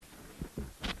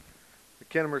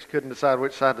Kennemers couldn't decide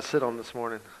which side to sit on this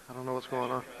morning. I don't know what's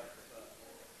going on.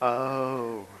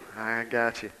 Oh, I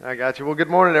got you. Well, good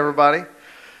morning, everybody.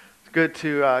 It's good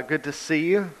to see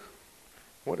you.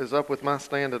 What is up with my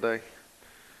stand today?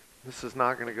 This is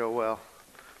not going to go well.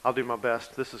 I'll do my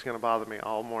best. This is going to bother me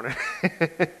all morning.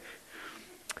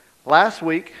 Last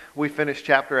week, we finished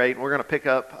chapter 8, and we're going to pick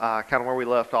up kind of where we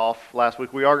left off last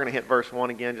week. We are going to hit verse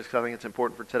 1 again, just because I think it's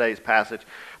important for today's passage.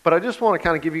 But I just want to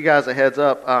kind of give you guys a heads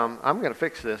up. I'm going to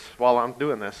fix this while I'm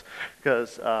doing this,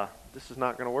 because this is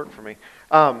not going to work for me.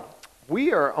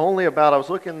 We are only about, I was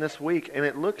looking this week, and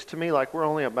it looks to me like we're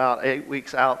only about 8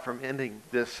 weeks out from ending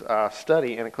this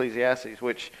study in Ecclesiastes,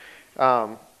 which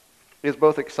is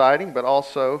both exciting, but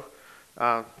also,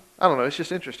 I don't know, it's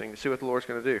just interesting to see what the Lord's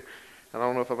going to do. I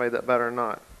don't know if I made that better or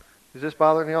not. Is this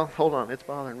bothering y'all? Hold on, it's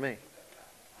bothering me.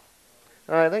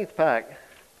 All right, I think it's packed.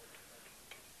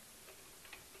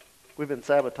 We've been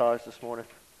sabotaged this morning.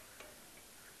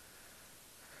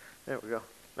 There we go.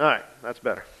 All right, that's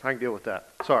better. I can deal with that.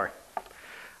 Sorry.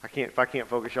 If I can't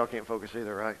focus, y'all can't focus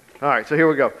either, right? All right, so here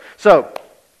we go. So,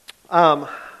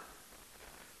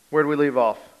 where do we leave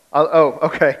off?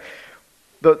 Okay.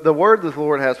 The word that the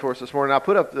Lord has for us this morning, I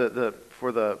put up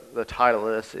the title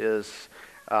of this is,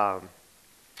 I've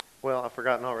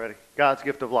forgotten already. God's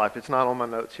gift of life. It's not on my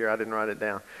notes here. I didn't write it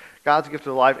down. God's gift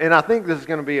of life. And I think this is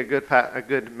going to be a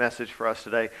good message for us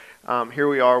today. Here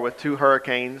we are with 2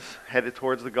 hurricanes headed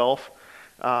towards the Gulf.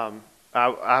 I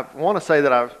want to say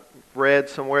that I've read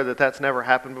somewhere that that's never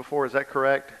happened before. Is that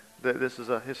correct? That this is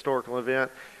a historical event?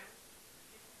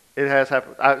 It has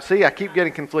happened. I keep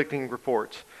getting conflicting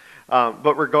reports.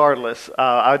 But regardless,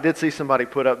 I did see somebody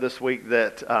put up this week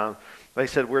that they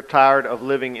said, we're tired of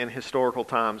living in historical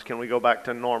times. Can we go back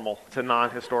to normal, to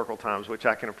non-historical times, which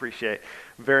I can appreciate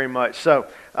very much. So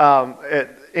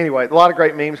anyway, a lot of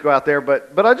great memes go out there,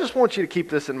 but I just want you to keep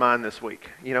this in mind this week.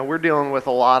 You know, we're dealing with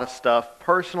a lot of stuff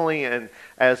personally and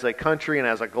as a country and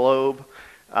as a globe.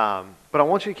 But I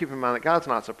want you to keep in mind that God's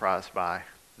not surprised by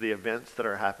the events that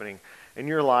are happening in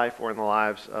your life or in the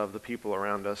lives of the people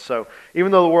around us. So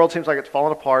even though the world seems like it's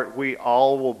falling apart, we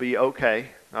all will be okay,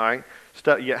 all right?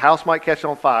 Your house might catch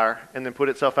on fire and then put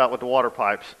itself out with the water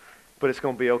pipes, but it's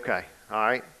going to be okay, all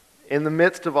right? In the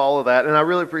midst of all of that, and I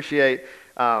really appreciate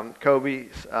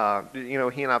Kobe's, he and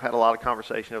I have had a lot of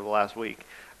conversation over the last week,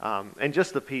 and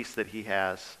just the peace that he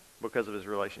has because of his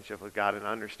relationship with God and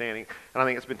understanding. And I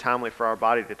think it's been timely for our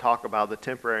body to talk about the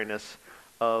temporariness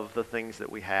of the things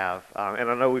that we have. And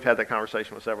I know we've had that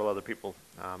conversation with several other people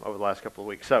over the last couple of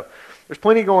weeks. So there's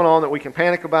plenty going on that we can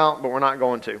panic about, but we're not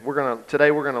going to. Today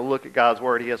we're going to look at God's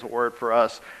Word. He has a word for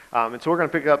us. And so we're going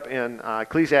to pick up in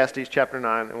Ecclesiastes chapter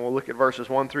 9, and we'll look at verses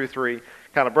 1 through 3,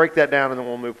 kind of break that down, and then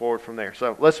we'll move forward from there.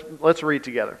 So let's read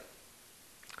together.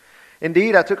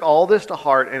 Indeed, I took all this to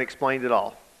heart and explained it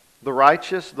all. The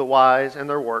righteous, the wise, and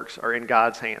their works are in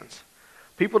God's hands.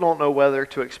 People don't know whether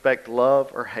to expect love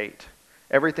or hate.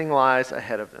 Everything lies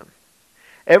ahead of them.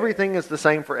 Everything is the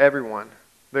same for everyone.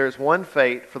 There is one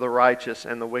fate for the righteous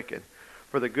and the wicked,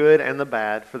 for the good and the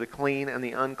bad, for the clean and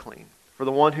the unclean, for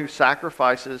the one who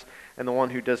sacrifices and the one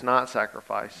who does not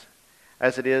sacrifice.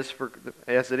 As it is for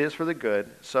the good,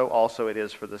 so also it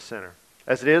is for the sinner.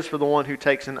 As it is for the one who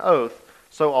takes an oath,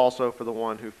 so also for the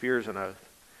one who fears an oath.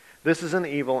 This is an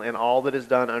evil in all that is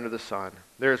done under the sun.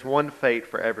 There is one fate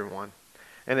for everyone.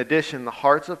 In addition, the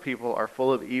hearts of people are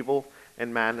full of evil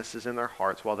and madness is in their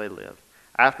hearts while they live.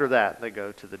 After that, they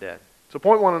go to the dead. So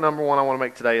point number one I want to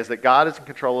make today is that God is in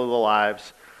control of the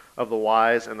lives of the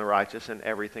wise and the righteous in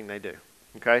everything they do.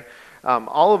 Okay?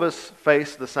 All of us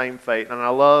face the same fate. And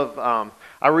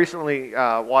I recently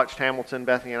watched Hamilton,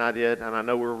 Bethany and I did, and I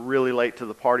know we're really late to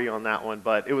the party on that one,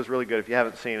 but it was really good. If you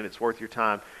haven't seen it, it's worth your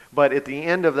time. But at the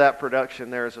end of that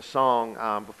production, there is a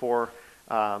song before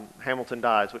Hamilton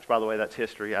dies, which, by the way, that's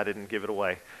history. I didn't give it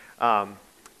away.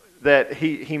 That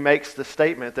he makes the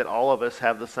statement that all of us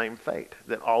have the same fate,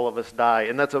 that all of us die.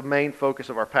 And that's a main focus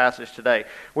of our passage today.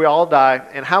 We all die,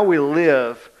 and how we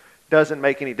live doesn't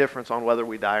make any difference on whether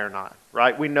we die or not,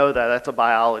 right? We know that. That's a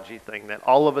biology thing, that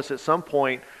all of us at some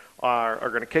point are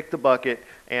going to kick the bucket,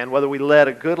 and whether we led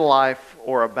a good life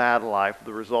or a bad life,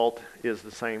 the result is the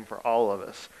same for all of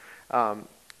us.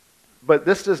 But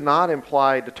this does not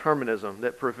imply determinism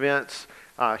that prevents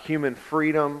human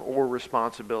freedom or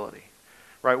responsibility.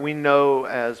 Right, we know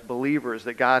as believers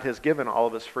that God has given all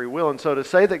of us free will. And so to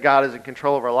say that God is in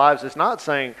control of our lives is not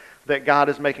saying that God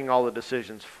is making all the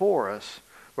decisions for us,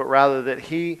 but rather that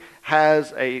He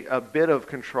has a bit of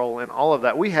control in all of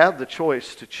that. We have the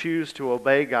choice to choose to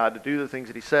obey God, to do the things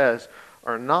that He says,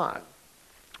 or not.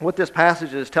 what this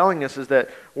passage is telling us is that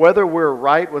whether we're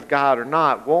right with God or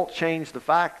not won't change the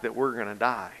fact that we're going to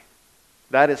die.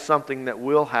 That is something that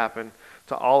will happen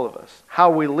to all of us. How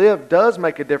we live does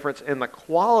make a difference in the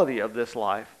quality of this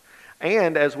life.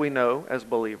 And as we know, as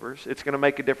believers, it's going to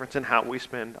make a difference in how we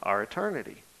spend our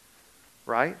eternity.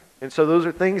 Right? And so those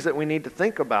are things that we need to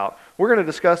think about. We're going to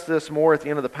discuss this more at the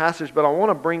end of the passage, but I want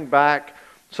to bring back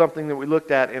something that we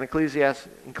looked at in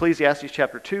Ecclesiastes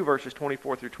chapter 2, verses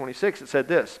 24 through 26. It said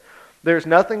this: "There's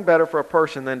nothing better for a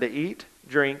person than to eat,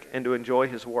 drink, and to enjoy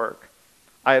his work.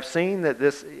 I have seen that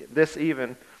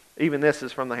even this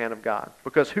is from the hand of God.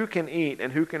 Because who can eat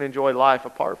and who can enjoy life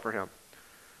apart from him?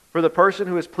 For the person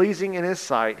who is pleasing in his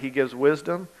sight, he gives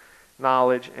wisdom,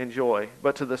 knowledge, and joy.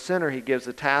 But to the sinner he gives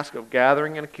the task of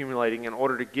gathering and accumulating in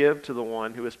order to give to the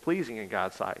one who is pleasing in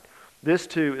God's sight. This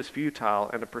too is futile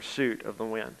and a pursuit of the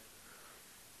wind."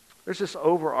 There's this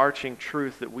overarching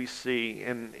truth that we see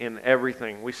in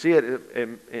everything. We see it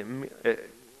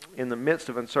in the midst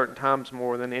of uncertain times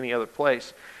more than any other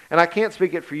place. And I can't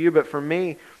speak it for you, but for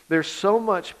me, there's so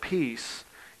much peace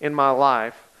in my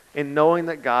life in knowing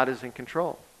that God is in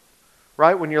control.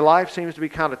 Right? When your life seems to be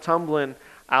kind of tumbling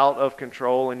out of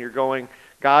control and you're going,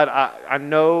 "God, I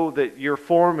know that you're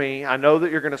for me. I know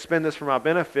that you're going to spend this for my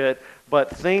benefit, but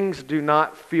things do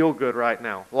not feel good right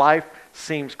now. Life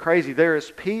seems crazy." There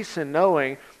is peace in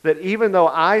knowing that even though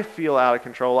I feel out of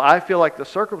control, I feel like the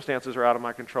circumstances are out of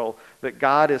my control, that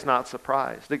God is not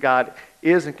surprised, that God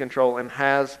is in control and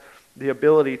has the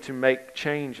ability to make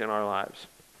change in our lives.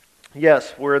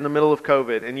 Yes, we're in the middle of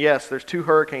COVID, and yes, there's 2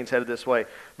 hurricanes headed this way,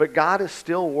 but God is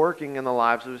still working in the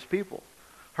lives of his people.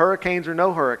 Hurricanes or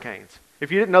no hurricanes.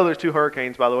 If you didn't know there's 2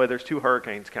 hurricanes, by the way, there's 2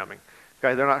 hurricanes coming.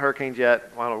 Okay, they're not hurricanes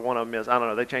yet. Well, one of them is. I don't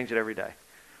know. They change it every day.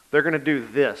 They're going to do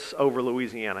this over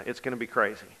Louisiana. It's going to be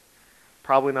crazy.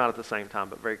 Probably not at the same time,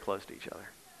 but very close to each other.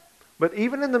 But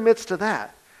even in the midst of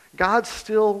that, God's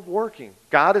still working.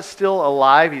 God is still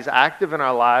alive. He's active in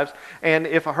our lives. And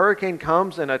if a hurricane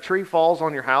comes and a tree falls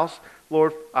on your house,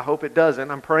 Lord, I hope it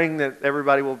doesn't. I'm praying that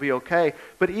everybody will be okay.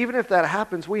 But even if that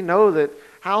happens, we know that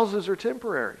houses are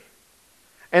temporary.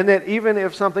 And that even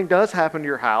if something does happen to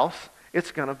your house,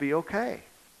 it's going to be okay.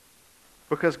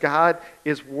 Because God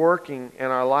is working in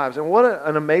our lives. And what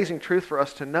an amazing truth for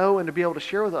us to know and to be able to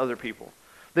share with other people.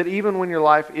 That even when your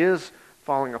life is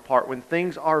falling apart, when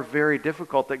things are very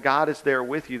difficult, that God is there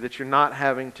with you, that you're not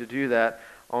having to do that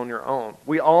on your own.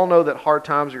 We all know that hard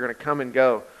times are going to come and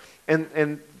go.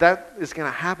 And that is going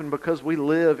to happen because we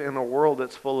live in a world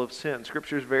that's full of sin.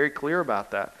 Scripture is very clear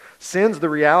about that. Sin's the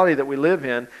reality that we live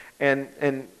in,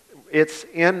 and it's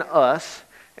in us,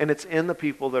 and it's in the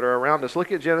people that are around us.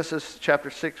 Look at Genesis chapter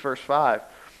 6, verse 5.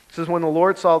 It says, "When the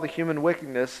Lord saw the human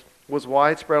wickedness was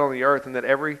widespread on the earth, and that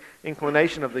every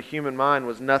inclination of the human mind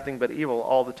was nothing but evil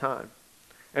all the time."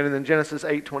 And in Genesis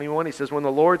 8:21, he says, "When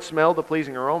the Lord smelled the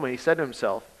pleasing aroma, he said to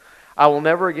himself, I will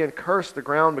never again curse the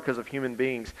ground because of human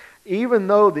beings, even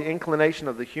though the inclination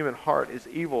of the human heart is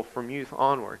evil from youth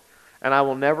onward. And I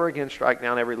will never again strike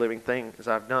down every living thing as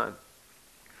I've done."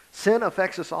 Sin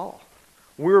affects us all.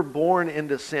 We're born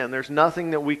into sin. There's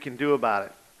nothing that we can do about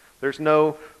it. There's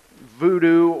no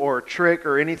voodoo or trick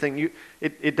or anything.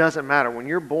 It doesn't matter. When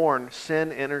you're born,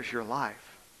 sin enters your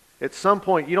life. At some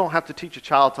point, you don't have to teach a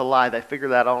child to lie. They figure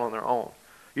that out on their own.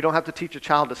 You don't have to teach a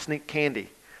child to sneak candy.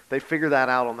 They figure that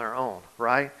out on their own,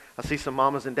 right? I see some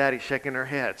mamas and daddies shaking their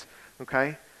heads,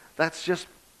 okay? That's just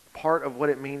part of what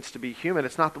it means to be human.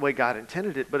 It's not the way God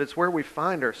intended it, but it's where we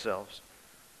find ourselves.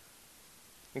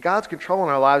 And God's control in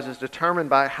our lives is determined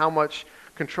by how much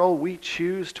control we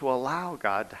choose to allow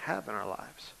God to have in our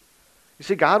lives. You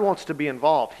see, God wants to be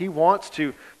involved. He wants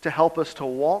to help us to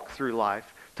walk through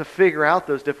life, to figure out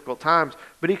those difficult times,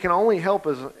 but He can only help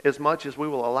us as much as we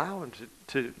will allow Him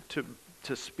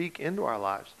to speak into our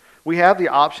lives. We have the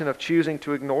option of choosing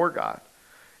to ignore God.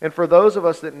 And for those of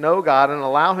us that know God and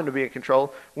allow Him to be in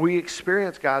control, we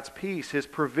experience God's peace, His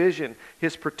provision,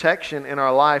 His protection in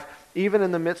our life, even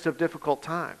in the midst of difficult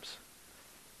times.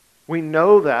 We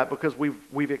know that because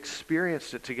we've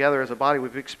experienced it together as a body.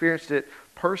 We've experienced it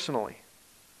personally.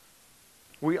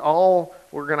 We're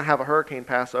going to have a hurricane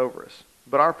pass over us.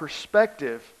 But our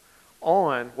perspective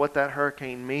on what that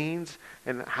hurricane means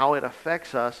and how it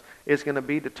affects us is going to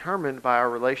be determined by our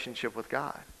relationship with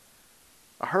God.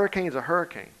 A hurricane is a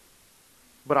hurricane,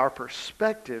 but our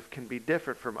perspective can be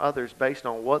different from others based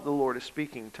on what the Lord is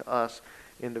speaking to us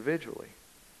individually.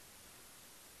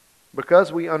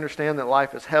 Because we understand that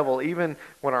life is heavy, even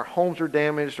when our homes are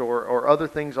damaged or other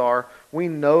things are, we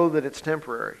know that it's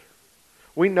temporary.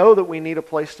 We know that we need a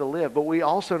place to live, but we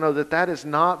also know that that is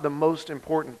not the most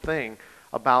important thing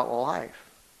about life.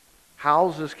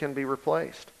 Houses can be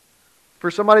replaced. For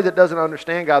somebody that doesn't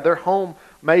understand God, their home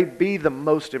may be the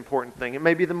most important thing. It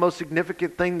may be the most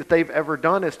significant thing that they've ever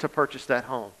done is to purchase that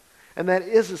home. And that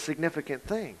is a significant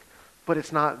thing. But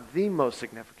it's not the most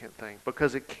significant thing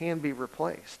because it can be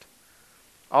replaced.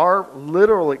 Our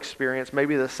literal experience may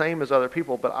be the same as other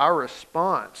people, but our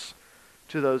response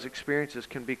to those experiences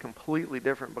can be completely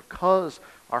different because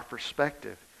our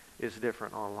perspective is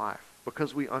different on life,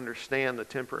 because we understand the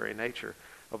temporary nature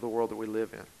of the world that we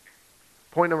live in.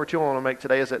 Point number 2 I want to make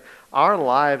today is that our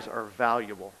lives are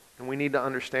valuable, and we need to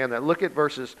understand that. Look at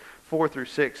verses 4 through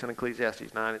 6 in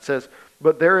Ecclesiastes 9. It says,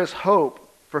 "But there is hope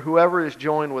for whoever is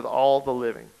joined with all the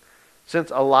living,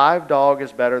 since a live dog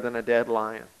is better than a dead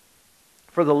lion.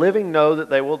 For the living know that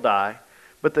they will die,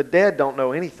 but the dead don't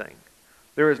know anything.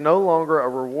 There is no longer a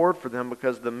reward for them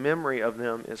because the memory of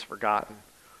them is forgotten.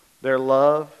 Their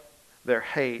love, their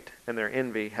hate, and their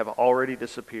envy have already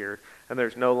disappeared, and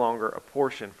there's no longer a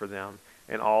portion for them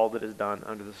in all that is done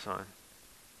under the sun."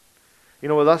 You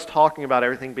know, with us talking about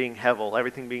everything being hevel,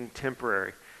 everything being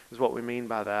temporary, is what we mean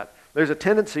by that. There's a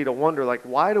tendency to wonder, like,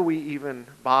 why do we even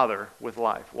bother with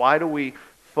life? Why do we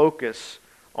focus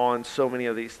on so many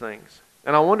of these things?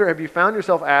 And I wonder, have you found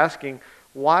yourself asking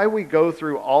why we go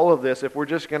through all of this if we're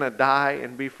just going to die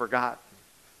and be forgotten?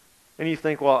 And you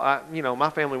think, well, my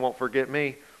family won't forget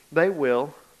me. They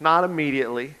will, not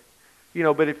immediately.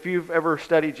 But if you've ever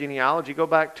studied genealogy, go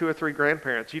back 2 or 3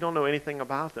 grandparents. You don't know anything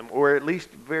about them, or at least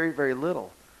very, very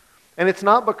little. And it's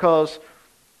not because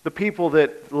the people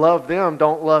that love them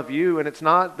don't love you, and it's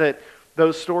not that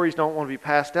those stories don't want to be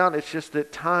passed down. It's just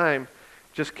that time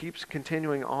just keeps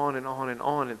continuing on and on and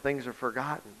on, and things are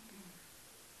forgotten.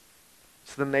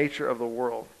 It's the nature of the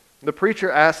world. The preacher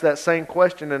asked that same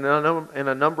question in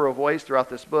a number of ways throughout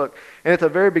this book. And at the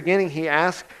very beginning, he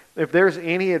asked if there's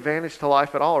any advantage to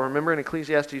life at all. Remember in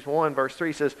Ecclesiastes 1, verse 3,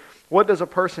 he says, "What does a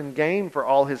person gain for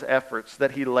all his efforts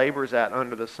that he labors at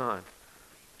under the sun?"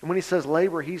 And when he says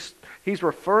labor, he's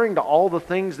referring to all the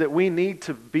things that we need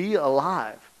to be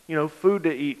alive. Food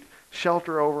to eat,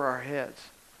 shelter over our heads.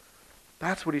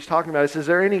 That's what he's talking about. He says, is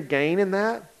there any gain in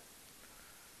that?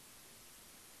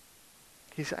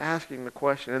 He's asking the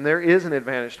question. And there is an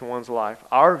advantage to one's life.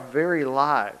 Our very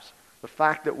lives, the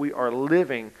fact that we are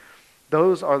living,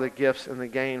 those are the gifts and the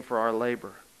gain for our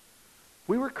labor.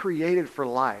 We were created for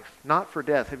life, not for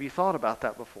death. Have you thought about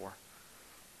that before?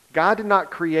 God did not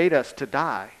create us to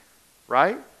die,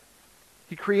 right?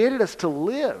 He created us to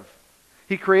live.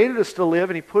 He created us to live,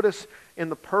 and He put us in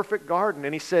the perfect garden.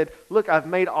 And He said, look, I've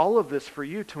made all of this for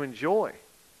you to enjoy,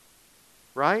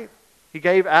 right? He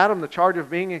gave Adam the charge of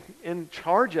being in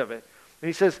charge of it. And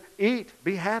He says, eat,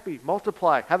 be happy,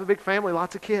 multiply, have a big family,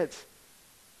 lots of kids.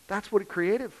 That's what He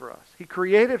created for us. He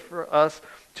created for us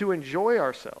to enjoy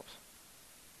ourselves.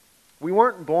 We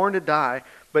weren't born to die,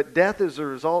 but death is a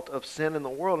result of sin in the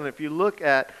world. And if you look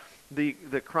at the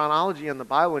chronology in the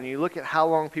Bible and you look at how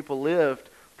long people lived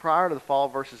prior to the fall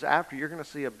versus after, you're going to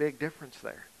see a big difference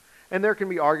there. And there can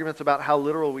be arguments about how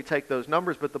literal we take those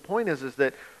numbers, but the point is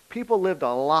that people lived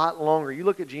a lot longer. You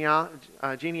look at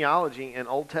genealogy in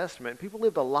Old Testament, people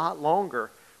lived a lot longer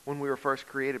when we were first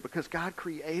created because God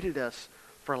created us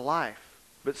for life,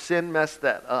 but sin messed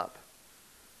that up.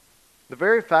 The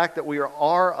very fact that we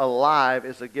are alive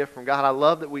is a gift from God. I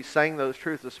love that we sang those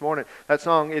truths this morning. That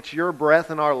song, "It's Your Breath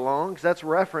in Our Lungs," that's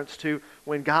reference to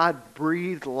when God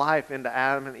breathed life into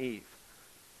Adam and Eve.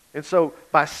 And so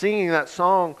by singing that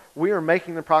song, we are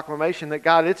making the proclamation that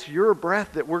God, it's your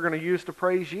breath that we're going to use to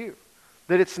praise you.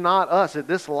 That it's not us, that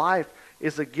this life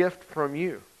is a gift from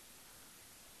you.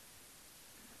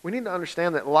 We need to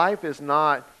understand that life is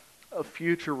not a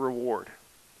future reward.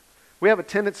 We have a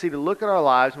tendency to look at our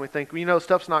lives and we think,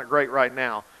 stuff's not great right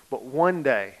now, but one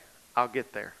day I'll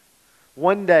get there.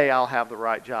 One day I'll have the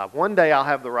right job. One day I'll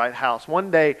have the right house. One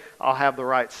day I'll have the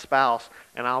right spouse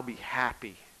and I'll be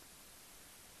happy.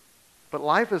 But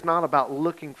life is not about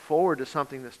looking forward to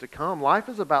something that's to come. Life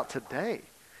is about today.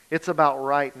 It's about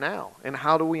right now. And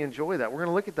how do we enjoy that? We're going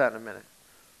to look at that in a minute.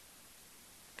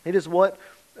 It is what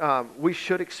we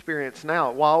should experience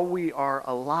now while we are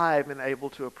alive and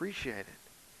able to appreciate it.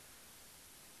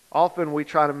 Often we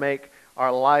try to make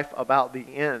our life about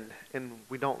the end, and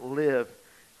we don't live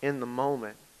in the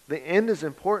moment. The end is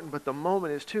important, but the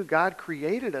moment is too. God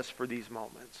created us for these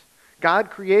moments. God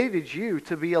created you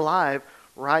to be alive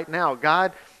right now.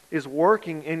 God is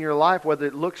working in your life, whether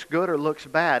it looks good or looks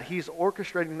bad. He's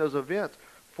orchestrating those events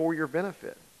for your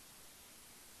benefit.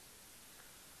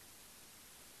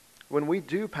 When we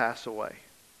do pass away,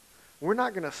 we're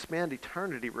not going to spend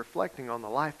eternity reflecting on the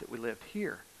life that we lived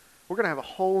here. We're going to have a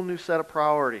whole new set of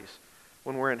priorities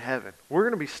when we're in heaven. We're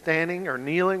going to be standing or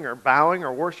kneeling or bowing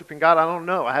or worshiping God. I don't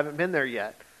know. I haven't been there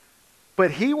yet.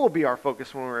 But He will be our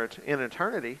focus when we're in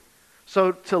eternity.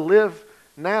 So to live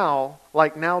now,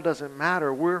 like now doesn't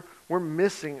matter, we're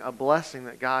missing a blessing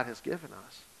that God has given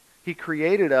us. He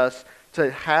created us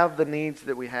to have the needs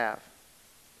that we have.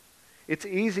 It's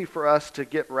easy for us to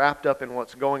get wrapped up in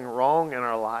what's going wrong in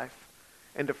our life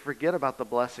and to forget about the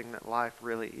blessing that life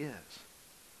really is.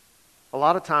 A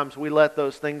lot of times we let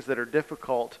those things that are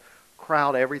difficult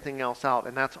crowd everything else out,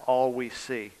 and that's all we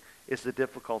see is the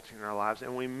difficulty in our lives,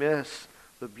 and we miss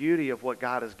the beauty of what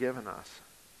God has given us.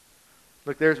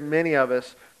 Look, there's many of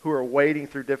us who are wading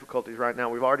through difficulties right now.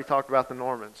 We've already talked about the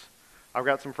Normans. I've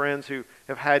got some friends who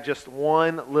have had just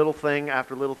one little thing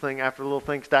after little thing after little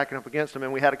thing stacking up against them,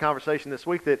 and we had a conversation this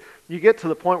week that you get to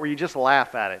the point where you just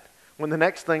laugh at it. When the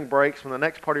next thing breaks, when the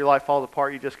next part of your life falls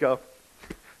apart, you just go,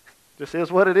 this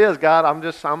is what it is, God.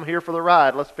 I'm here for the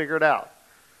ride. Let's figure it out.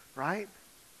 Right?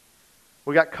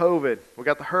 We got COVID. We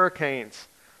got the hurricanes.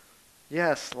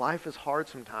 Yes, life is hard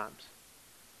sometimes.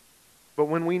 But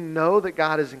when we know that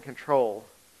God is in control,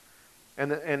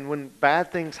 and when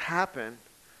bad things happen,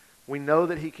 we know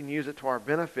that He can use it to our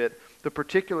benefit, the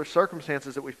particular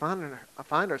circumstances that we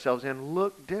find ourselves in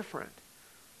look different.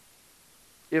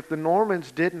 If the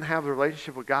Normans didn't have the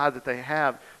relationship with God that they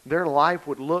have, their life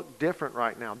would look different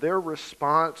right now. Their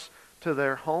response to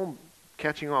their home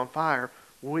catching on fire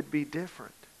would be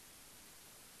different.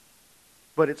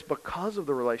 But it's because of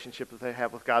the relationship that they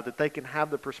have with God that they can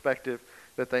have the perspective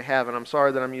that they have. And I'm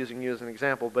sorry that I'm using you as an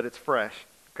example, but it's fresh.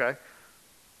 Okay?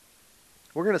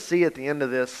 We're going to see at the end of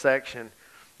this section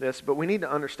but we need to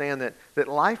understand that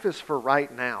life is for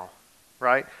right now.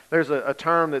 Right? There's a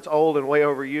term that's old and way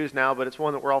overused now, but it's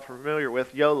one that we're all familiar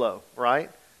with, YOLO,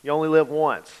 right? You only live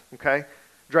once, okay?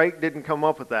 Drake didn't come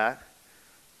up with that.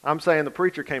 I'm saying the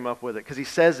preacher came up with it because he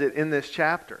says it in this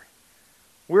chapter.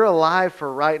 We're alive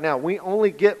for right now. We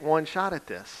only get one shot at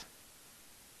this.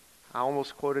 I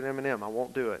almost quoted Eminem. I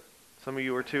won't do it. Some of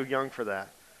you are too young for that.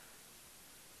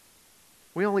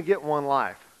 We only get one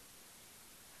life.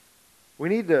 We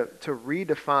need to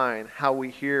redefine how we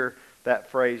hear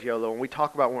that phrase YOLO when we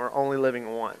talk about when we're only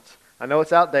living once. I know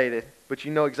it's outdated, but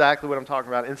you know exactly what I'm talking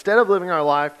about. Instead of living our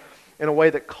life in a way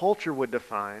that culture would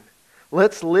define,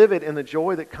 let's live it in the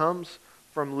joy that comes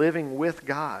from living with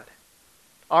God.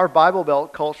 Our Bible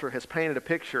Belt culture has painted a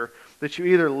picture that you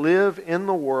either live in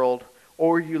the world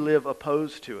or you live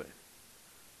opposed to it.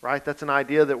 Right? That's an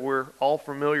idea that we're all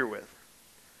familiar with.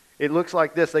 It looks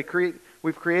like this.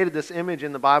 We've created this image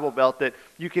in the Bible Belt that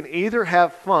you can either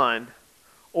have fun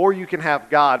or you can have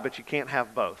God, but you can't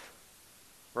have both.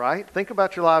 Right? Think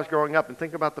about your lives growing up and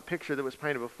think about the picture that was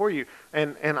painted before you.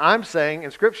 And I'm saying,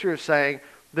 and Scripture is saying,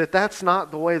 that that's not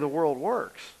the way the world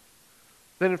works.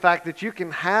 That in fact, that you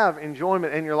can have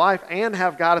enjoyment in your life and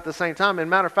have God at the same time. And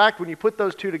matter of fact, when you put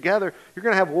those two together, you're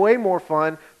going to have way more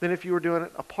fun than if you were doing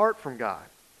it apart from God.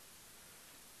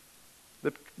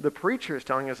 The preacher is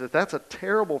telling us that that's a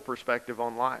terrible perspective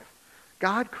on life.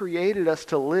 God created us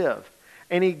to live.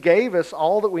 And He gave us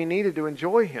all that we needed to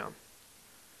enjoy Him.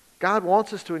 God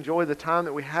wants us to enjoy the time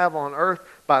that we have on earth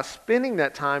by spending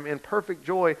that time in perfect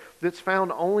joy that's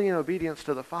found only in obedience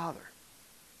to the Father.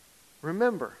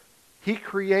 Remember, He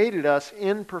created us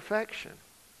in perfection.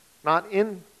 Not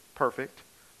imperfect,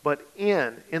 but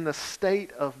in the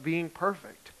state of being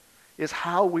perfect is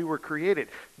how we were created.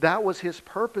 That was His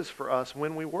purpose for us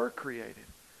when we were created,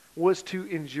 was to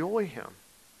enjoy Him.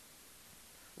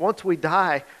 Once we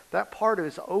die, that part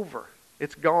is over.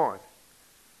 It's gone.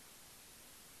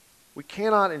 We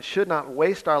cannot and should not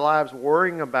waste our lives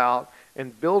worrying about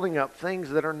and building up things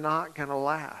that are not going to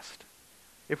last.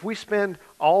 If we spend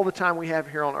all the time we have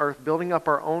here on earth building up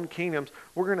our own kingdoms,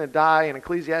 we're going to die, and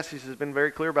Ecclesiastes has been very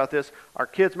clear about this. Our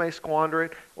kids may squander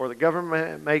it, or the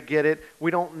government may get it. We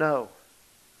don't know.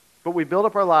 But we build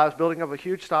up our lives building up a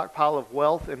huge stockpile of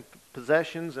wealth and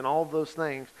possessions and all of those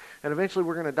things, and eventually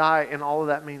we're going to die, and all of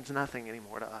that means nothing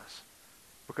anymore to us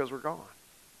because we're gone.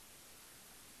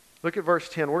 Look at verse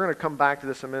 10. We're going to come back to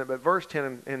this in a minute, but verse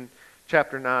 10 in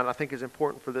chapter 9 I think is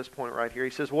important for this point right here.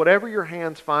 He says, whatever your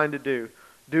hands find to do,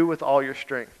 do with all your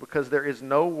strength, because there is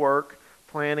no work,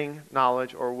 planning,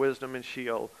 knowledge, or wisdom in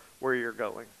Sheol where you're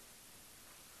going.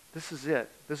 This is it.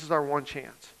 This is our one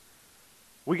chance.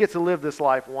 We get to live this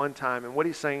life one time, and what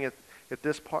he's saying at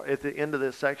this part, at the end of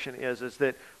this section is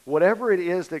that whatever it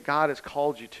is that God has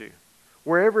called you to,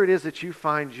 wherever it is that you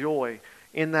find joy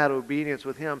in that obedience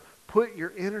with Him, put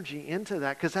your energy into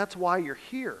that, because that's why you're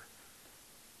here.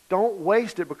 Don't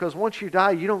waste it, because once you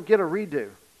die, you don't get a redo.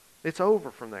 It's over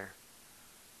from there.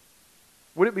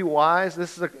 Would it be wise,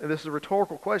 this is a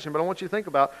rhetorical question, but I want you to think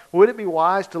about, would it be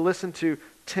wise to listen to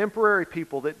temporary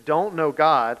people that don't know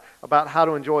God about how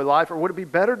to enjoy life, or would it be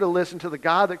better to listen to the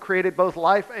God that created both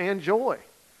life and joy?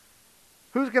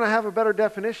 Who's going to have a better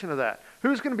definition of that?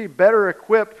 Who's going to be better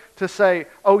equipped to say,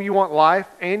 oh, you want life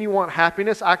and you want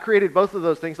happiness? I created both of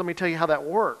those things. Let me tell you how that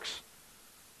works.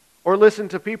 Or listen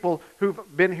to people who've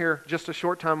been here just a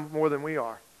short time more than we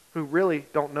are, who really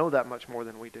don't know that much more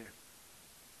than we do.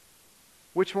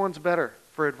 Which one's better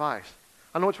for advice?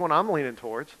 I know which one I'm leaning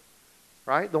towards,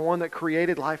 right? The one that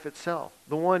created life itself.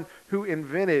 The one who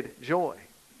invented joy.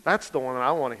 That's the one that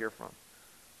I want to hear from.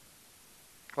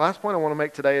 The last point I want to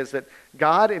make today is that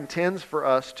God intends for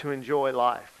us to enjoy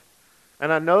life.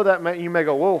 And I know that you may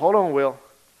go, whoa, hold on, Will.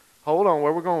 Hold on,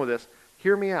 where we're going with this.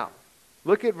 Hear me out.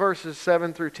 Look at verses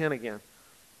 7 through 10 again.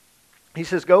 He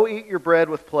says, go eat your bread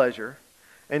with pleasure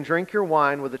and drink your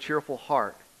wine with a cheerful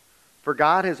heart. For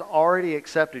God has already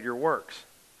accepted your works.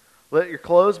 Let your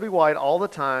clothes be white all the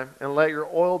time, and let your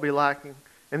oil be lacking,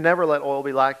 and never let oil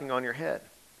be lacking on your head.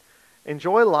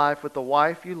 Enjoy life with the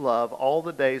wife you love all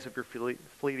the days of your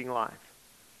fleeting life,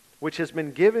 which has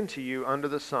been given to you under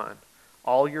the sun,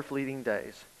 all your fleeting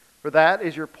days. For that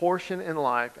is your portion in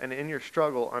life and in your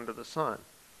struggle under the sun.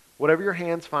 Whatever your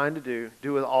hands find to do,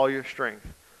 do with all your strength,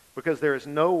 because there is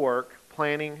no work,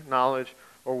 planning, knowledge,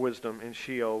 or wisdom in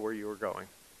Sheol where you are going.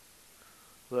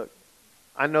 Look,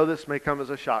 I know this may come as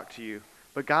a shock to you,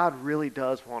 but God really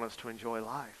does want us to enjoy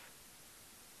life.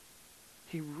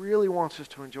 He really wants us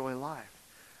to enjoy life.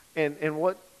 And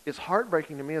what is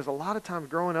heartbreaking to me is a lot of times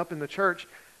growing up in the church,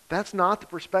 that's not the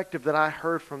perspective that I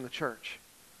heard from the church.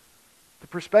 The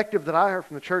perspective that I heard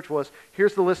from the church was,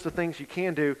 here's the list of things you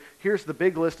can do, here's the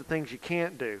big list of things you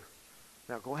can't do.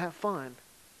 Now go have fun.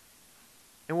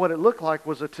 And what it looked like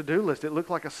was a to-do list. It looked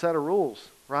like a set of rules,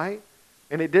 right?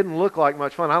 And it didn't look like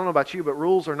much fun. I don't know about you, but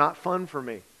rules are not fun for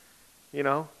me. You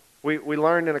know, we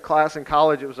learned in a class in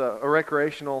college, it was a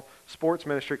recreational sports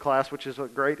ministry class, which is a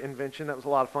great invention. That was a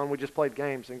lot of fun. We just played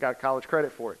games and got college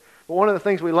credit for it. But one of the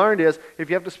things we learned is, if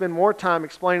you have to spend more time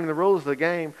explaining the rules of the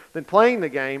game than playing the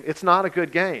game, it's not a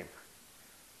good game.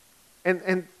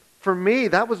 And for me,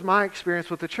 that was my experience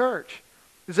with the church,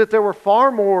 is that there were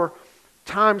far more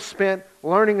time spent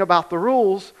learning about the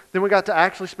rules than we got to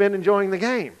actually spend enjoying the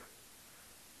game.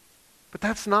 But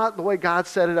that's not the way God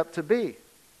set it up to be.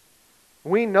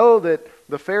 We know that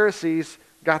the Pharisees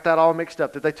got that all mixed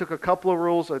up, that they took a couple of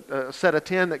rules, a set of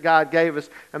 10 that God gave us,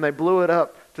 and they blew it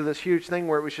up to this huge thing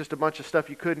where it was just a bunch of stuff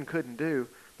you couldn't do.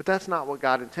 But that's not what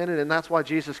God intended, and that's why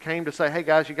Jesus came to say, hey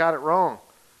guys, you got it wrong.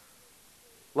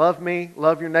 Love me,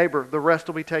 love your neighbor, the rest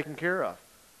will be taken care of.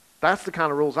 That's the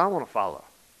kind of rules I want to follow.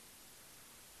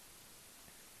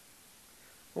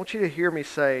 I want you to hear me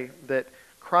say that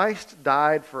Christ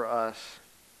died for us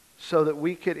so that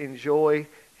we could enjoy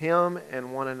Him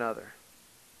and one another.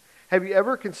 Have you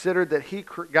ever considered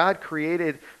that God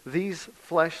created these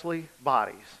fleshly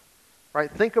bodies? Right?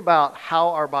 Think about how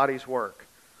our bodies work.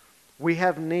 We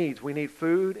have needs. We need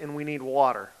food and we need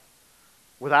water.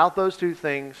 Without those two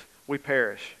things, we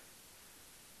perish.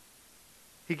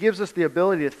 He gives us the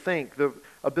ability to think, the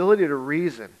ability to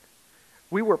reason.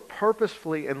 We were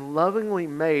purposefully and lovingly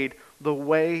made the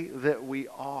way that we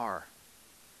are.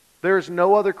 There is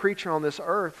no other creature on this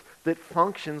earth that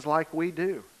functions like we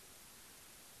do.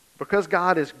 Because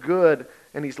God is good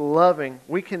and He's loving,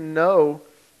 we can know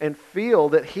and feel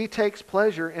that He takes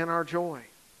pleasure in our joy.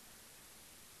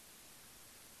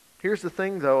 Here's the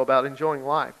thing, though, about enjoying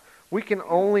life. We can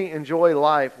only enjoy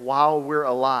life while we're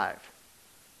alive.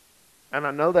 And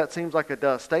I know that seems like a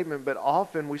duh statement, but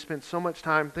often we spend so much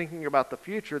time thinking about the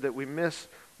future that we miss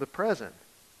the present.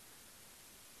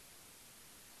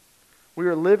 We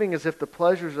are living as if the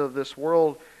pleasures of this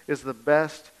world is the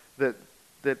best that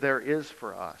there is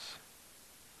for us.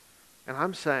 And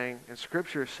I'm saying, and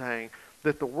Scripture is saying,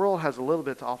 that the world has a little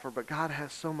bit to offer, but God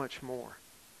has so much more.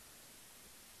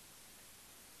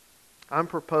 I'm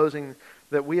proposing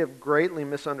that we have greatly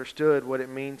misunderstood what it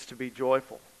means to be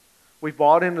joyful. We've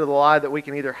bought into the lie that we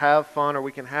can either have fun or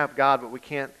we can have God, but we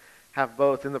can't have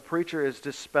both. And the preacher is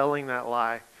dispelling that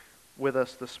lie with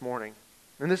us this morning.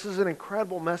 And this is an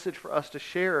incredible message for us to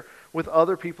share with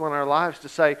other people in our lives, to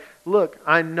say, look,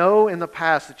 I know in the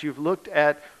past that you've looked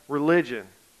at religion,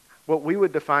 what we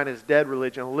would define as dead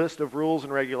religion, a list of rules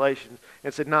and regulations,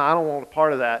 and said, no, I don't want a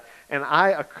part of that. And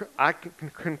I can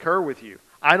concur with you.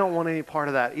 I don't want any part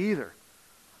of that either.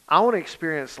 I want to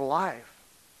experience life.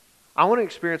 I want to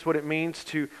experience what it means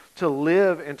to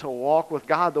live and to walk with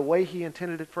God the way He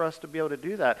intended it for us to be able to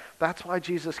do that. That's why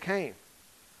Jesus came.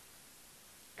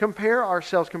 Compare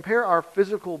our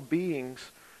physical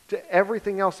beings to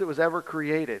everything else that was ever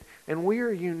created. And we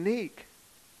are unique.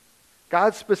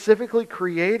 God specifically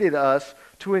created us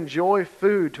to enjoy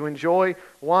food, to enjoy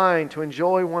wine, to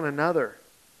enjoy one another.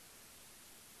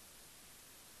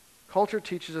 Culture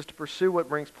teaches us to pursue what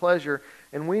brings pleasure,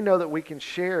 and we know that we can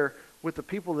share with the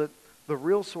people that the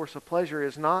real source of pleasure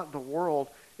is not the world,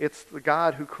 it's the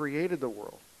God who created the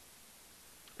world.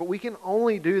 But we can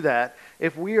only do that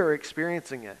if we are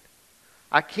experiencing it.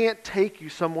 I can't take you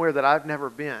somewhere that I've never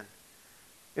been.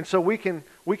 And so we can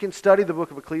study the book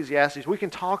of Ecclesiastes. We can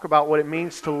talk about what it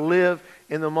means to live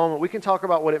in the moment. We can talk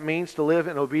about what it means to live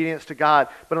in obedience to God.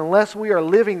 But unless we are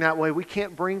living that way, we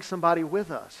can't bring somebody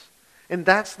with us. And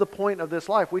that's the point of this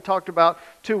life. We talked about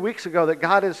 2 weeks ago that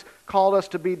God has called us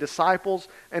to be disciples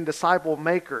and disciple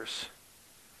makers.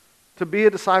 To be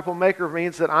a disciple maker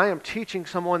means that I am teaching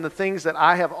someone the things that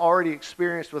I have already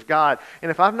experienced with God. And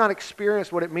if I've not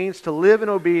experienced what it means to live in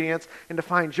obedience and to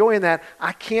find joy in that,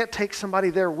 I can't take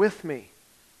somebody there with me.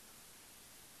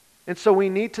 And so we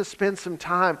need to spend some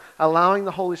time allowing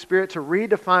the Holy Spirit to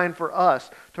redefine for us,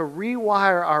 to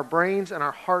rewire our brains and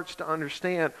our hearts to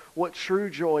understand what true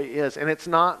joy is. And it's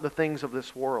not the things of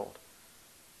this world.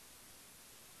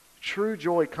 True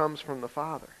joy comes from the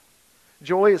Father.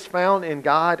 Joy is found in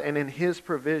God and in His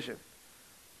provision.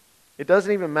 It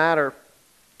doesn't even matter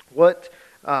what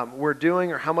we're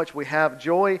doing or how much we have.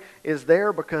 Joy is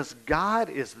there because God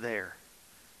is there.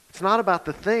 It's not about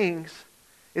the things,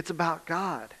 it's about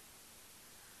God.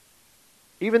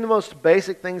 Even the most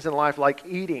basic things in life like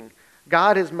eating,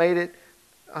 God has made it,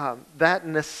 that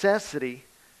necessity,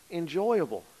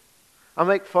 enjoyable. I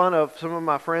make fun of some of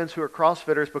my friends who are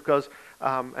CrossFitters because,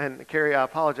 and Carrie, I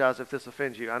apologize if this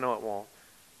offends you. I know it won't.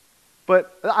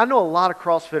 But I know a lot of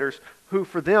CrossFitters who,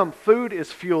 for them, food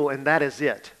is fuel and that is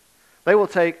it. They will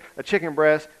take a chicken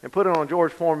breast and put it on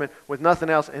George Foreman with nothing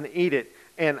else and eat it.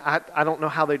 And I don't know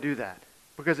how they do that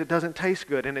because it doesn't taste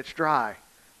good and it's dry,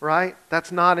 right?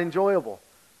 That's not enjoyable.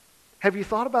 Have you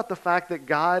thought about the fact that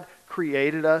God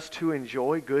created us to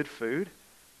enjoy good food?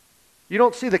 You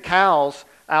don't see the cows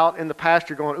out in the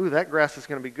pasture going, ooh, that grass is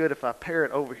going to be good if I pair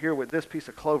it over here with this piece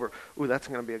of clover. Ooh, that's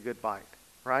going to be a good bite,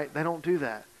 right? They don't do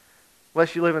that.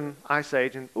 Unless you live in Ice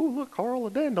Age and, ooh, look, Carl,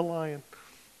 a dandelion.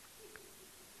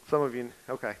 Some of you,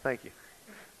 okay, thank you.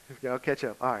 I'll catch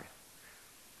up. All right.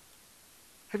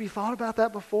 Have you thought about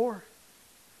that before?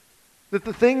 That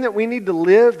the thing that we need to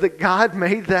live, that God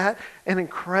made that an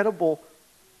incredible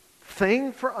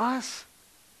thing for us?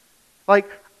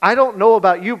 Like, I don't know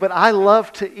about you, but I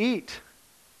love to eat.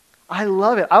 I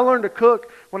love it. I learned to cook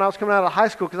when I was coming out of high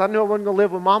school because I knew I wasn't going to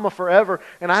live with Mama forever,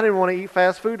 and I didn't want to eat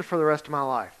fast food for the rest of my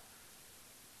life.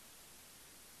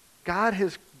 God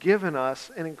has given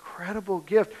us an incredible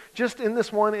gift just in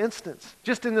this one instance,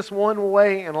 just in this one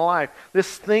way in life,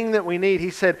 this thing that we need.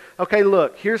 He said, okay,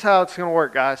 look, here's how it's going to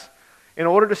work, guys. In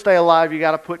order to stay alive, you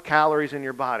got to put calories in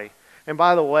your body. And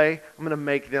by the way, I'm going to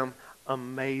make them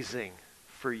amazing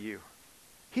for you.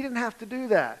 He didn't have to do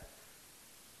that.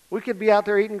 We could be out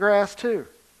there eating grass too.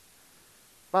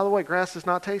 By the way, grass does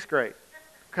not taste great.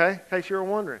 Okay? In case you were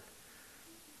wondering.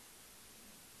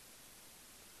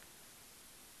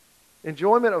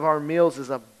 Enjoyment of our meals is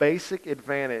a basic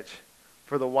advantage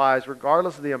for the wise,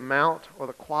 regardless of the amount or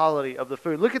the quality of the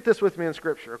food. Look at this with me in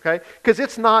Scripture, okay? Because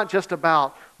it's not just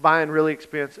about buying really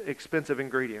expensive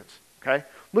ingredients, okay?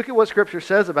 Look at what Scripture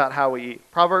says about how we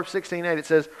eat. Proverbs 16:8, it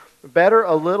says, better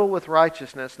a little with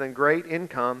righteousness than great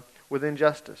income with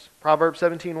injustice. Proverbs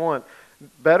 17:1,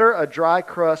 better a dry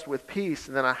crust with peace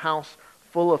than a house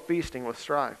full of feasting with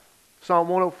strife. Psalm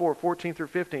 104:14 through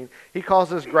 15, he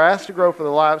causes grass to grow for the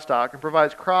livestock and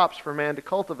provides crops for man to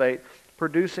cultivate,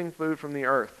 producing food from the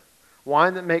earth.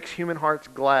 Wine that makes human hearts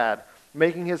glad,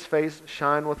 making his face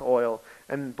shine with oil,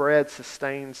 and bread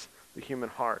sustains the human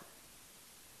heart.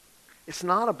 It's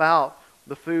not about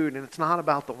the food and it's not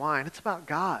about the wine. It's about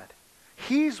God.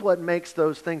 He's what makes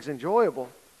those things enjoyable.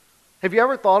 Have you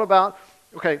ever thought about,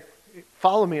 okay,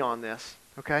 follow me on this,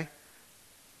 okay?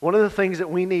 One of the things that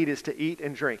we need is to eat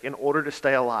and drink in order to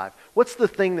stay alive. What's the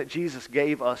thing that Jesus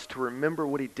gave us to remember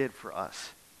what He did for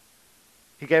us?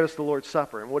 He gave us the Lord's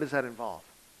Supper. And what does that involve?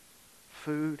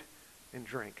 Food and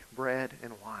drink, bread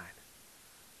and wine.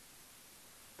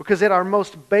 Because at our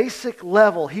most basic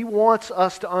level, He wants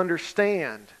us to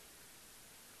understand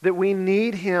that we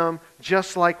need Him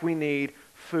just like we need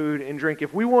food and drink.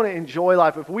 If we want to enjoy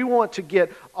life, if we want to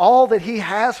get all that He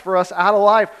has for us out of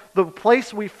life, the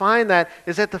place we find that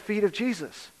is at the feet of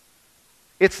Jesus.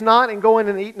 It's not in going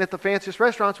and eating at the fanciest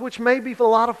restaurants, which may be a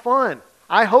lot of fun.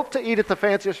 I hope to eat at the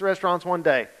fanciest restaurants one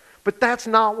day. But that's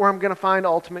not where I'm going to find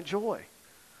ultimate joy.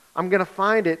 I'm going to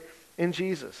find it in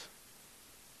Jesus.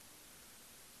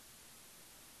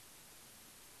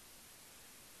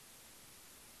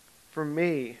 For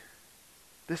me,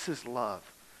 this is love.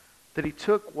 That he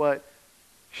took what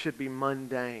should be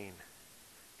mundane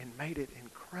and made it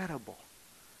incredible.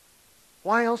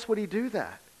 Why else would he do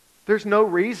that? There's no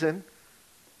reason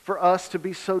for us to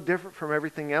be so different from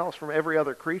everything else, from every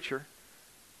other creature.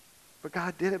 But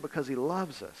God did it because he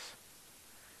loves us.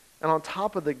 And on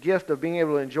top of the gift of being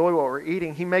able to enjoy what we're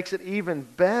eating, he makes it even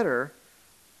better.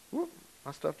 Whoop,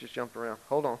 my stuff just jumped around.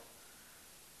 Hold on.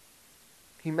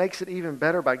 He makes it even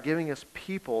better by giving us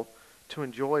people to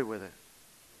enjoy with it.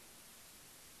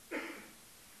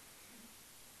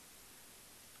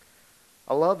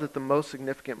 I love that the most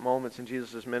significant moments in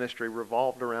Jesus' ministry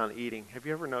revolved around eating. Have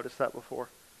you ever noticed that before?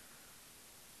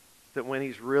 That when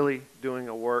he's really doing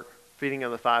a work, feeding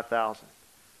of the 5,000,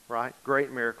 right?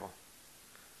 Great miracle.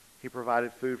 He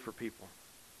provided food for people.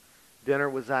 Dinner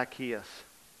with Zacchaeus.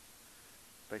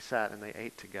 They sat and they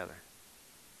ate together.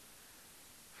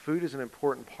 Food is an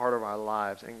important part of our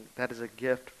lives, and that is a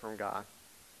gift from God.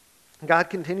 God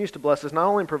continues to bless us, not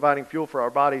only in providing fuel for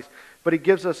our bodies, but he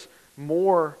gives us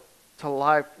more to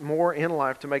life, more in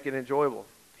life to make it enjoyable.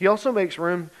 He also makes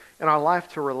room in our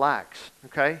life to relax,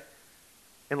 okay?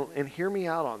 And hear me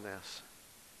out on this.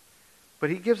 But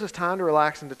he gives us time to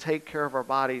relax and to take care of our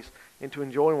bodies and to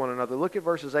enjoy one another. Look at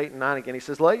verses 8 and 9 again. He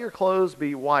says, "Let your clothes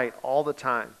be white all the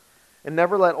time, and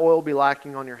never let oil be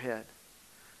lacking on your head.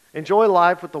 Enjoy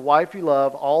life with the wife you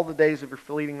love all the days of your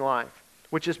fleeting life,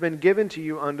 which has been given to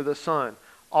you under the sun.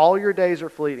 All your days are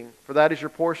fleeting, for that is your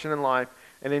portion in life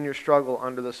and in your struggle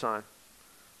under the sun."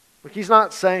 Look, he's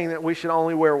not saying that we should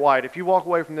only wear white. If you walk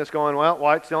away from this going, well,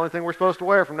 white's the only thing we're supposed to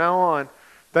wear from now on,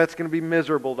 that's going to be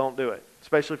miserable. Don't do it,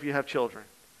 especially if you have children.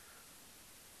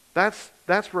 That's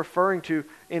referring to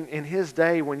in his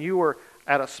day when you were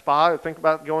at a spa. Think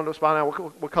about going to a spa now.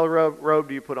 What color robe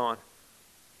do you put on?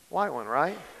 White one,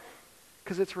 right?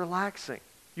 Because it's relaxing.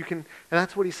 You can, and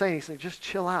that's what he's saying. He's saying, just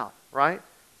chill out, right?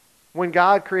 When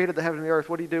God created the heaven and the earth,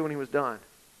 what did he do when he was done?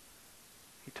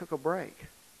 He took a break.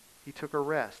 He took a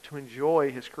rest to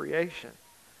enjoy his creation.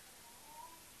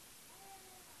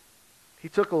 He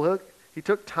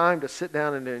took time to sit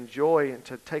down and to enjoy and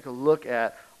to take a look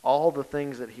at all the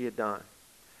things that he had done.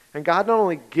 And God not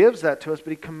only gives that to us,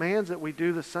 but he commands that we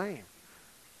do the same.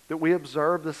 That we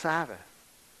observe the Sabbath.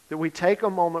 That we take a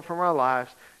moment from our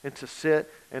lives and to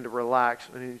sit and to relax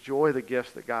and enjoy the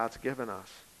gifts that God's given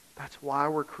us. That's why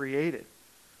we're created.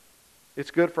 It's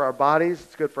good for our bodies,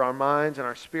 it's good for our minds and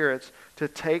our spirits to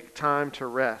take time to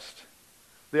rest.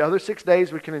 The other 6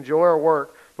 days we can enjoy our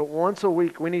work, but once a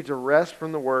week we need to rest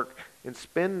from the work and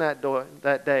spend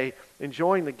that day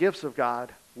enjoying the gifts of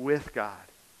God with God.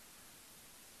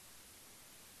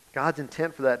 God's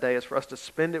intent for that day is for us to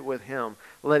spend it with him,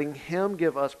 letting him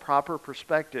give us proper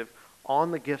perspective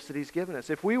on the gifts that he's given us.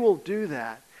 If we will do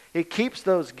that, it keeps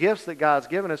those gifts that God's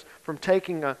given us from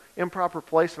taking an improper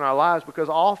place in our lives, because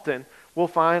often we'll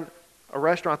find a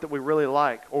restaurant that we really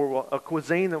like or a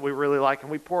cuisine that we really like,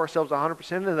 and we pour ourselves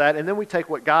 100% into that, and then we take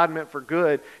what God meant for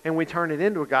good and we turn it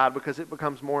into a God because it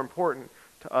becomes more important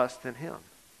to us than him.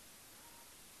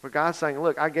 But God's saying,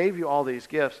 look, I gave you all these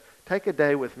gifts. Take a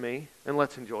day with me and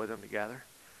let's enjoy them together.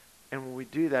 And when we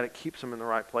do that, it keeps them in the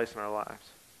right place in our lives.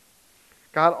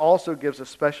 God also gives us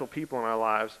special people in our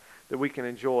lives that we can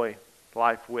enjoy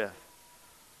life with.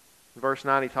 In verse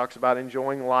 9, he talks about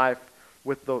enjoying life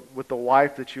with the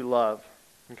wife that you love.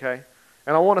 Okay?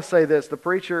 And I want to say this. The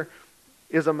preacher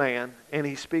is a man, and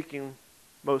he's speaking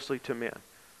mostly to men.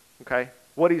 Okay?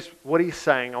 What he's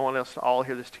saying, I want us to all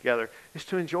hear this together, is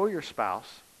to enjoy your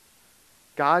spouse.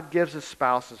 God gives us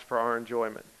spouses for our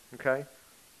enjoyment. Okay?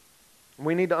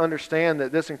 We need to understand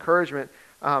that this encouragement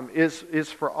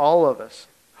is for all of us.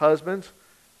 Husbands,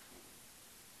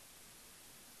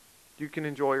 you can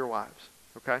enjoy your wives.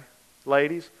 Okay?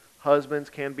 Ladies, husbands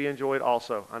can be enjoyed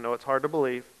also. I know it's hard to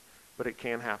believe, but it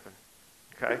can happen.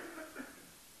 Okay?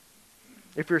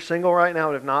 If you're single right now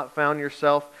and have not found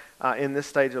yourself in this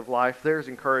stage of life, there's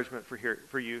encouragement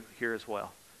for you here as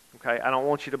well. Okay? I don't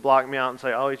want you to block me out and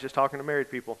say, oh, he's just talking to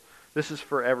married people. This is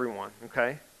for everyone.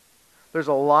 Okay? There's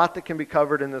a lot that can be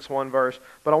covered in this one verse,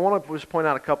 but I want to just point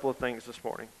out a couple of things this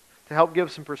morning. To help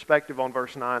give some perspective on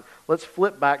verse 9, let's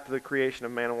flip back to the creation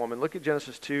of man and woman. Look at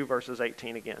Genesis 2, verses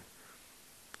 18 again.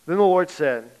 Then the Lord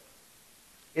said,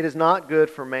 "It is not good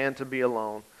for man to be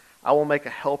alone. I will make a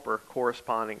helper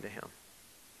corresponding to him."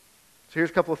 So here's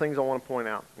a couple of things I want to point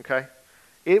out, okay?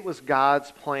 It was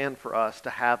God's plan for us to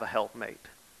have a helpmate,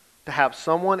 to have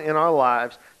someone in our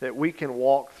lives that we can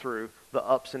walk through the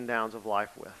ups and downs of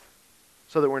life with,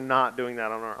 so that we're not doing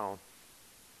that on our own.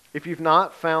 If you've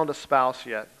not found a spouse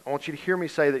yet, I want you to hear me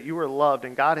say that you are loved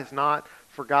and God has not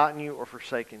forgotten you or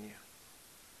forsaken you.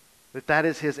 That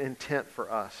is his intent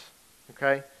for us.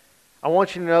 Okay? I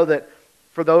want you to know that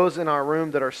for those in our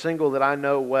room that are single that I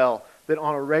know well, that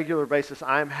on a regular basis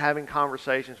I am having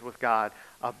conversations with God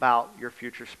about your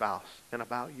future spouse and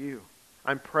about you.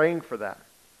 I'm praying for that.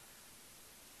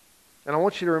 And I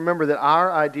want you to remember that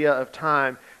our idea of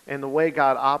time and the way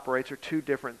God operates are two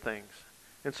different things.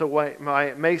 And so it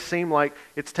may seem like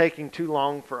it's taking too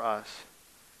long for us.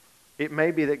 It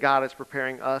may be that God is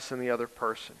preparing us and the other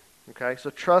person. Okay? So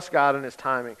trust God in his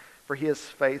timing, for he is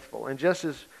faithful. And just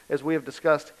as we have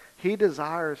discussed, he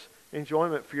desires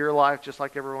enjoyment for your life just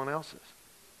like everyone else's.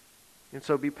 And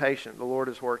so be patient. The Lord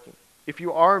is working. If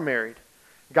you are married,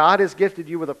 God has gifted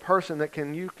you with a person that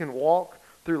you can walk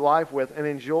through life with and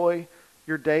enjoy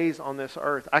your days on this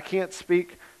earth. I can't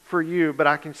speak for you, but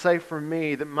I can say for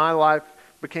me that my life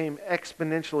became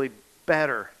exponentially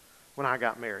better when I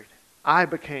got married. I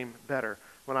became better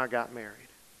when I got married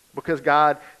because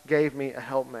God gave me a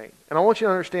helpmate. And I want you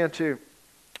to understand too,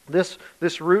 this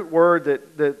root word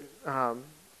that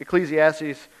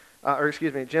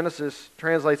Genesis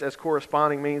translates as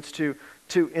corresponding means to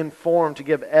inform, to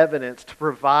give evidence, to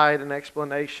provide an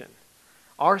explanation.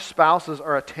 Our spouses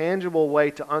are a tangible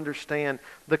way to understand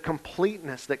the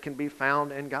completeness that can be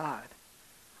found in God.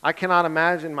 I cannot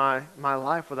imagine my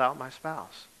life without my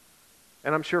spouse.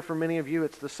 And I'm sure for many of you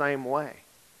it's the same way.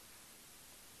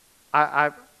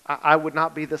 I would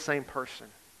not be the same person.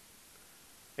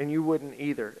 And you wouldn't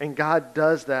either. And God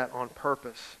does that on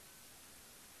purpose.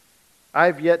 I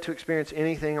have yet to experience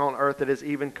anything on earth that is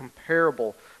even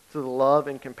comparable to the love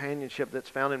and companionship that's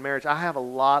found in marriage. I have a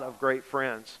lot of great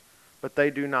friends, but they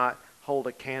do not hold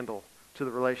a candle to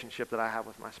the relationship that I have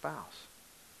with my spouse.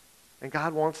 And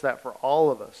God wants that for all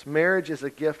of us. Marriage is a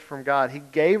gift from God. He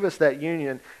gave us that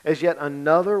union as yet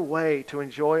another way to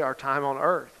enjoy our time on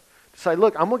earth. To say,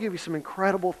 look, I'm going to give you some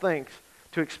incredible things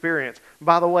to experience.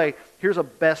 By the way, here's a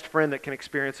best friend that can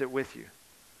experience it with you.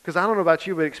 Because I don't know about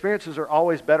you, but experiences are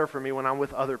always better for me when I'm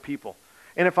with other people.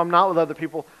 And if I'm not with other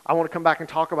people, I want to come back and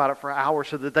talk about it for an hour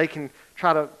so that they can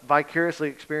try to vicariously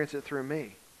experience it through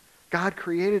me. God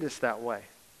created us that way.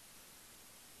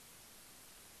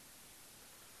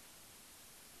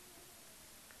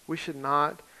 We should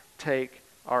not take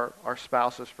our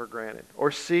spouses for granted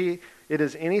or see it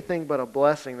as anything but a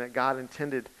blessing that God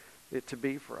intended it to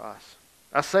be for us.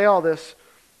 I say all this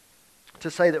to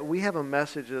say that we have a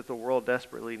message that the world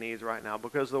desperately needs right now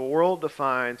because the world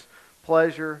defines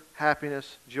pleasure,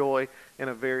 happiness, joy in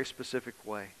a very specific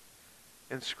way.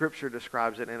 And Scripture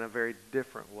describes it in a very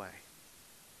different way.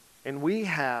 And we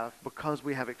have, because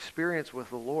we have experience with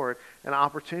the Lord, an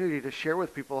opportunity to share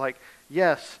with people like,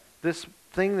 yes, this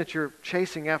thing that you're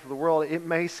chasing after the world, it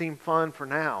may seem fun for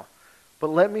now, but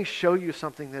let me show you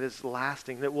something that is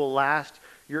lasting, that will last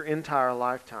your entire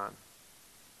lifetime.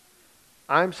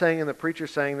 I'm saying, and the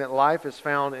preacher's saying, that life is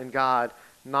found in God,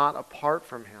 not apart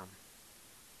from Him.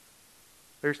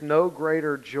 There's no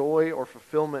greater joy or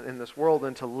fulfillment in this world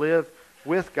than to live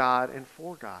with God and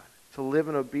for God, to live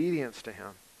in obedience to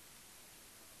Him.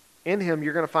 In Him,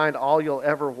 you're going to find all you'll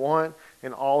ever want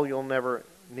and all you'll never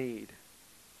need.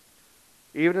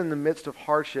 Even in the midst of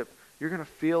hardship, you're going to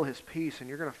feel His peace and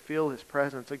you're going to feel His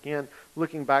presence. Again,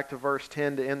 looking back to verse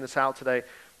 10 to end this out today,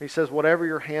 He says, whatever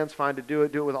your hands find to do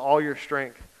it with all your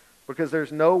strength, because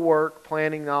there's no work,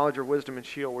 planning, knowledge, or wisdom in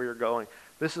Sheol where you're going.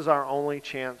 This is our only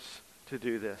chance to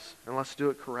do this, and let's do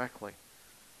it correctly.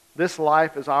 This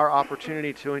life is our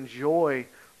opportunity to enjoy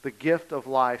the gift of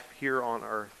life here on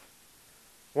earth.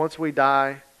 Once we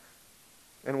die,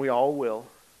 and we all will,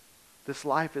 this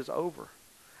life is over.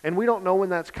 And we don't know when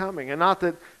that's coming. And not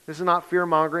that this is not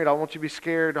fear-mongering. I don't want you to be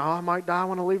scared. Oh, I might die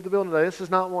when I leave the building today. This is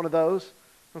not one of those.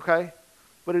 Okay?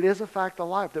 But it is a fact of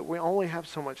life that we only have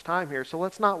so much time here. So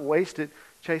let's not waste it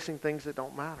chasing things that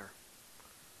don't matter.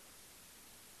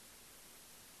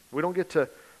 We don't get to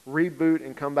reboot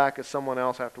and come back as someone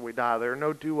else after we die. There are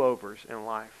no do-overs in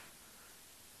life.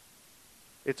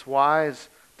 It's wise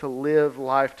to live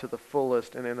life to the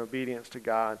fullest and in obedience to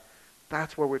God.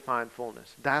 That's where we find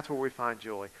fullness. That's where we find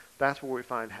joy. That's where we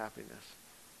find happiness,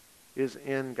 is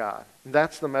in God. And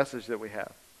that's the message that we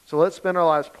have. So let's spend our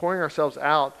lives pouring ourselves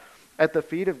out at the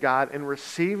feet of God and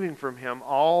receiving from Him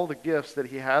all the gifts that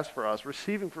He has for us,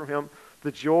 receiving from Him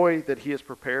the joy that He has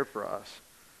prepared for us.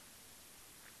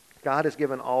 God has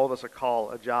given all of us a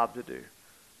call, a job to do.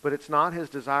 But it's not His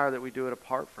desire that we do it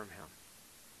apart from Him.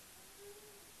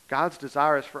 God's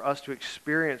desire is for us to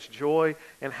experience joy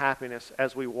and happiness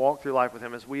as we walk through life with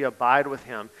Him, as we abide with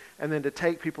Him, and then to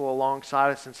take people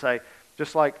alongside us and say,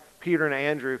 just like Peter and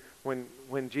Andrew,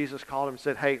 when Jesus called him and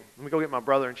said, hey, let me go get my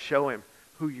brother and show him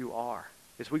who you are.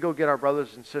 is we go get our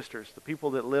brothers and sisters, the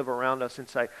people that live around us, and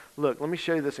say, look, let me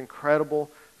show you this incredible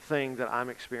thing that I'm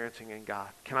experiencing in God.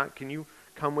 Can you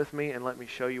come with me and let me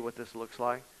show you what this looks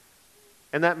like?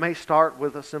 And that may start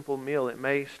with a simple meal. It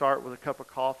may start with a cup of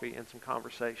coffee and some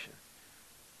conversation.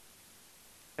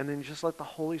 And then just let the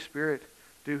Holy Spirit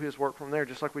do his work from there,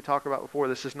 just like we talked about before.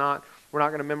 We're not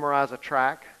going to memorize a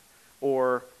track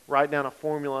or write down a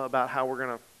formula about how we're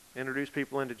going to introduce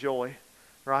people into joy,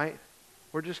 right?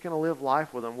 We're just going to live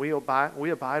life with them. We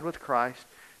abide with Christ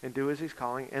and do as he's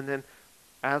calling. And then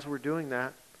as we're doing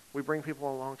that, we bring people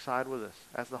alongside with us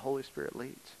as the Holy Spirit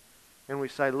leads. And we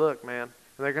say, look, man,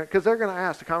 because they're going to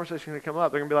ask, the conversation is going to come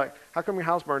up. They're going to be like, how come your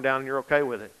house burned down and you're okay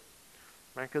with it?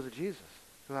 Man, because of Jesus.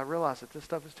 Because I realize that this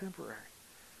stuff is temporary.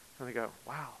 And they go,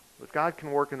 wow, if God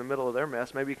can work in the middle of their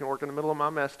mess, maybe he can work in the middle of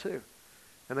my mess too.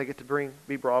 And they get to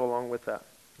be brought along with that.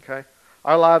 Okay?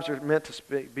 Our lives are meant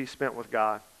to be spent with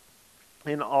God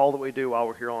in all that we do while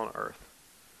we're here on earth.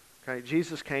 Okay?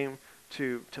 Jesus came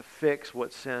to fix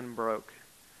what sin broke.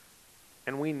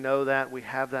 And we know that. We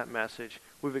have that message.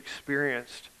 We've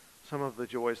experienced some of the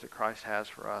joys that Christ has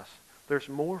for us. There's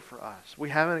more for us. We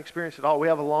haven't experienced it all. We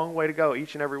have a long way to go,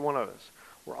 each and every one of us.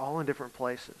 We're all in different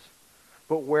places.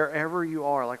 But wherever you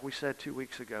are, like we said 2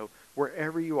 weeks ago,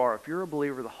 wherever you are, if you're a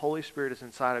believer, the Holy Spirit is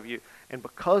inside of you. And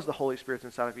because the Holy Spirit's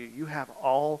inside of you, you have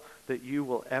all that you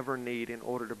will ever need in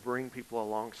order to bring people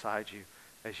alongside you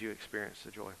as you experience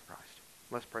the joy of Christ.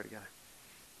 Let's pray together.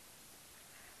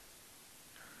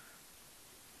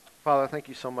 Father, thank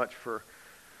you so much for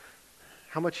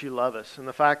how much you love us and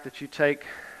the fact that you take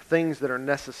things that are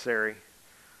necessary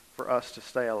for us to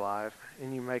stay alive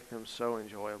and you make them so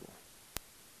enjoyable.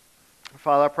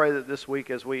 Father, I pray that this week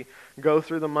as we go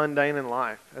through the mundane in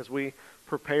life, as we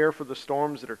prepare for the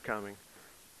storms that are coming,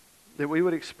 that we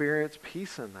would experience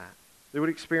peace in that. That we would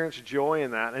experience joy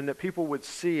in that, and that people would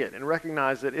see it and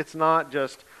recognize that it's not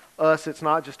just us, it's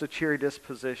not just a cheery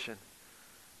disposition,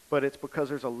 but it's because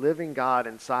there's a living God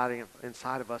inside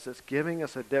of us that's giving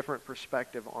us a different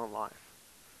perspective on life.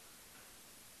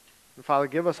 And Father,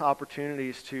 give us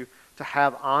opportunities to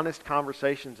have honest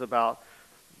conversations about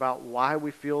why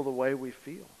we feel the way we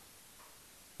feel.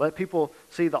 Let people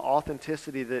see the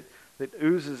authenticity that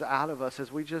oozes out of us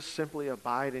as we just simply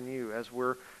abide in you as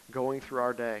we're going through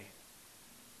our day.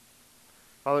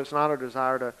 Father, it's not our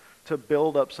desire to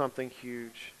build up something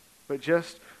huge, but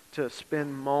just to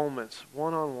spend moments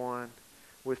one-on-one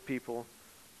with people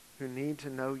who need to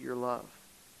know your love.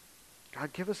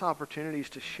 God, give us opportunities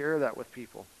to share that with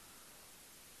people.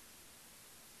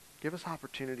 Give us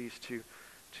opportunities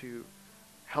to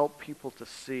help people to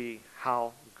see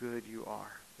how good you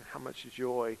are and how much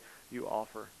joy you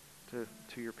offer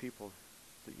to your people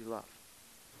that you love.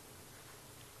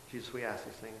 Jesus, we ask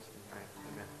these things in your name.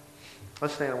 Amen.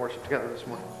 Let's stand and worship together this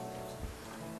morning.